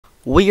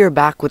We are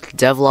back with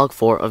Devlog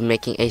 4 of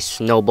making a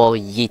snowball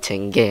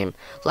yeeting game.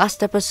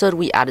 Last episode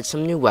we added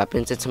some new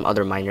weapons and some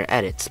other minor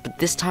edits, but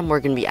this time we're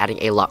going to be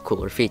adding a lot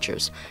cooler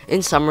features.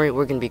 In summary,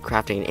 we're going to be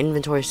crafting an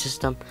inventory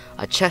system,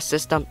 a chest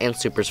system, and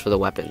supers for the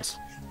weapons.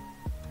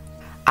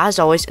 As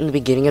always, in the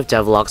beginning of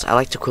devlogs, I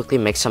like to quickly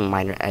make some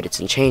minor edits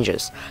and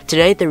changes.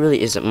 Today there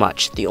really isn't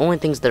much. The only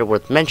things that are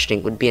worth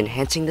mentioning would be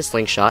enhancing the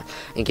slingshot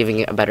and giving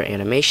it a better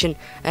animation,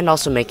 and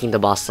also making the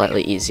boss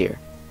slightly easier.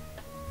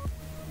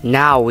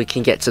 Now we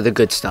can get to the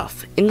good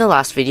stuff. In the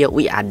last video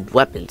we added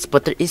weapons,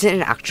 but there isn't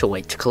an actual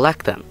way to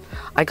collect them.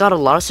 I got a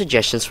lot of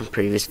suggestions from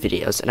previous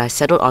videos and I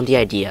settled on the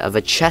idea of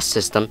a chest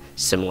system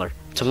similar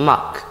to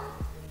Muck.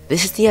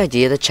 This is the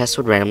idea that chests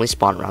would randomly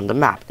spawn around the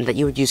map and that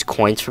you would use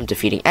coins from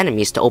defeating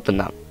enemies to open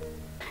them.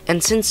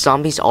 And since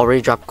zombies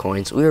already drop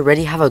coins, we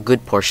already have a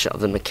good portion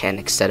of the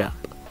mechanics set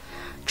up.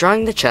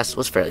 Drawing the chest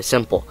was fairly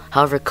simple,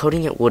 however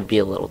coding it would be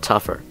a little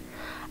tougher.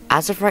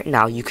 As of right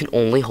now, you can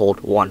only hold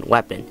one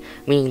weapon,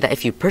 meaning that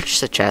if you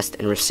purchase a chest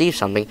and receive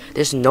something,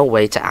 there's no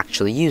way to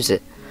actually use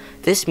it.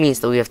 This means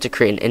that we have to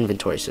create an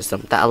inventory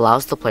system that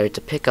allows the player to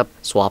pick up,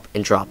 swap,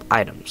 and drop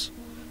items.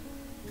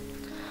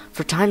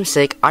 For time's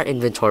sake, our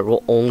inventory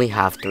will only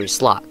have 3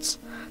 slots.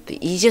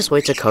 The easiest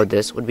way to code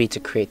this would be to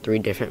create 3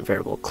 different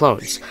variable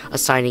clones,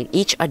 assigning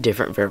each a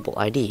different variable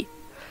ID.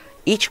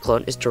 Each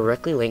clone is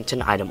directly linked to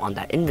an item on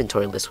that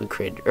inventory list we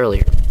created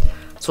earlier.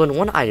 So when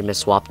one item is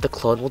swapped, the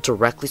clone will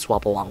directly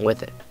swap along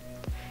with it.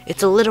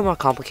 It's a little more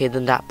complicated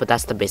than that, but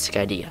that's the basic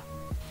idea.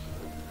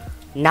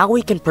 Now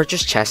we can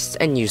purchase chests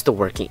and use the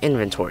working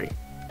inventory.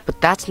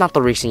 But that's not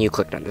the reason you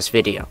clicked on this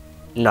video.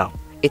 No,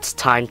 it's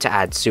time to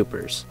add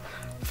supers.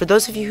 For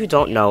those of you who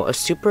don't know, a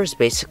super is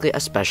basically a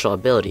special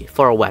ability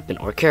for a weapon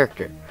or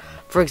character.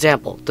 For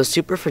example, the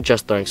super for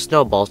just throwing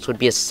snowballs would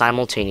be a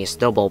simultaneous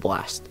snowball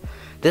blast.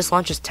 This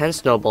launches 10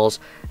 snowballs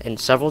in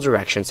several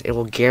directions and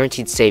will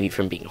guaranteed save you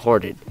from being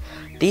hoarded.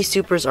 These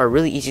supers are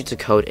really easy to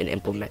code and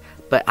implement,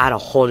 but add a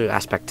whole new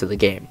aspect to the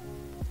game.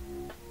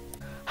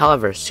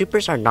 However,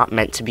 supers are not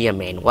meant to be a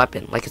main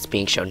weapon like it's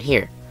being shown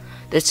here.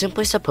 They're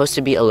simply supposed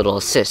to be a little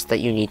assist that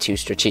you need to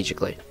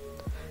strategically.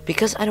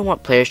 Because I don't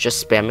want players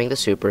just spamming the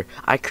super,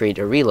 I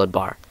created a reload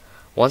bar.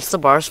 Once the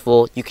bar is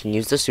full, you can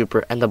use the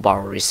super and the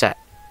bar will reset.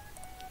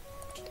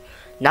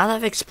 Now that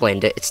I've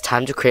explained it, it's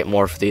time to create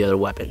more for the other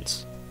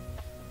weapons.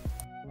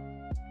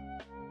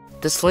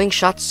 The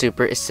slingshot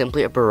super is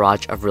simply a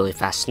barrage of really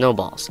fast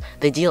snowballs.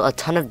 They deal a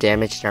ton of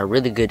damage and are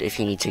really good if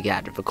you need to get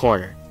out of a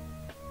corner.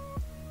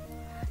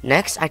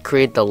 Next, I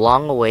created the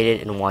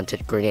long-awaited and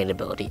wanted grenade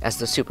ability as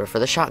the super for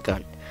the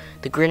shotgun.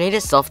 The grenade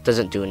itself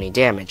doesn't do any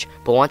damage,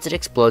 but once it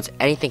explodes,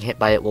 anything hit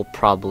by it will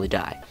probably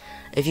die.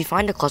 If you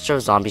find a cluster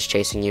of zombies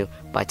chasing you,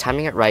 by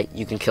timing it right,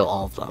 you can kill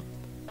all of them.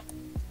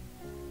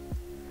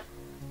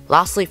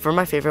 Lastly, for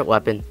my favorite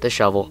weapon, the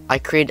shovel, I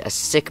created a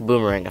sick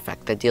boomerang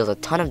effect that deals a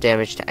ton of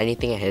damage to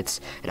anything it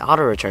hits and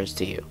auto-returns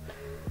to you.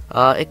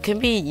 It can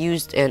be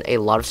used in a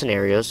lot of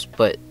scenarios,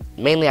 but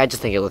mainly I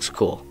just think it looks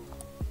cool.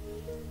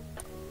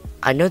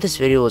 I know this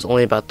video was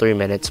only about 3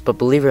 minutes, but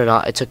believe it or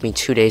not, it took me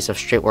 2 days of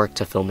straight work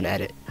to film and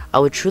edit. I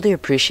would truly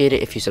appreciate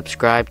it if you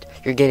subscribed.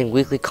 You're getting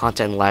weekly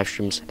content and live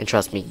streams, and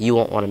trust me, you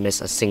won't want to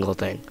miss a single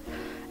thing.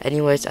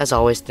 Anyways, as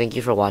always, thank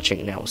you for watching,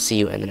 and I will see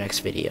you in the next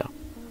video.